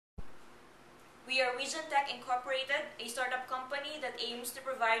We are WEGENTECH Incorporated, a startup company that aims to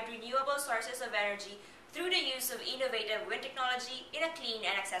provide renewable sources of energy through the use of innovative wind technology in a clean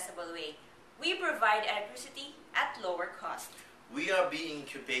and accessible way. We provide electricity at lower cost. We are being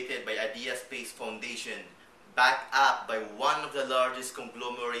incubated by Idea Space Foundation, backed up by one of the largest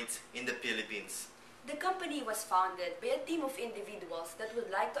conglomerates in the Philippines. The company was founded by a team of individuals that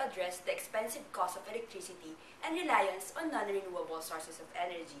would like to address the expensive cost of electricity and reliance on non-renewable sources of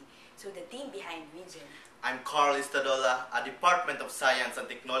energy. So the team behind WEGEN. I'm Carl Estadola, a Department of Science and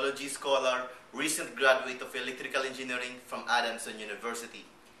Technology scholar, recent graduate of Electrical Engineering from Adamson University.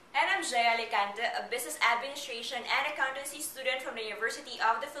 And I'm Jaya Alicante, a Business Administration and Accountancy student from the University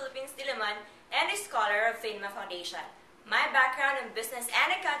of the Philippines, Diliman, and a scholar of FINMA Foundation. My background in business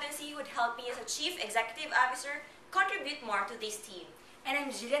and accountancy would help me as a Chief Executive Officer contribute more to this team. And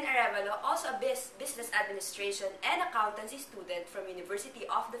I'm Jillian Arevalo, also a Business Administration and Accountancy student from University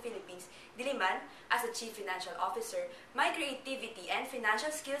of the Philippines, Diliman. As a Chief Financial Officer, my creativity and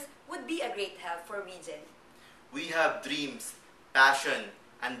financial skills would be a great help for WEGEN. We have dreams, passion,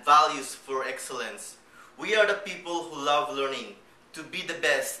 and values for excellence. We are the people who love learning, to be the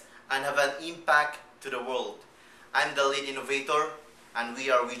best, and have an impact to the world. I'm the lead innovator, and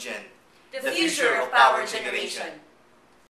we are WEGEN, The future of power generation.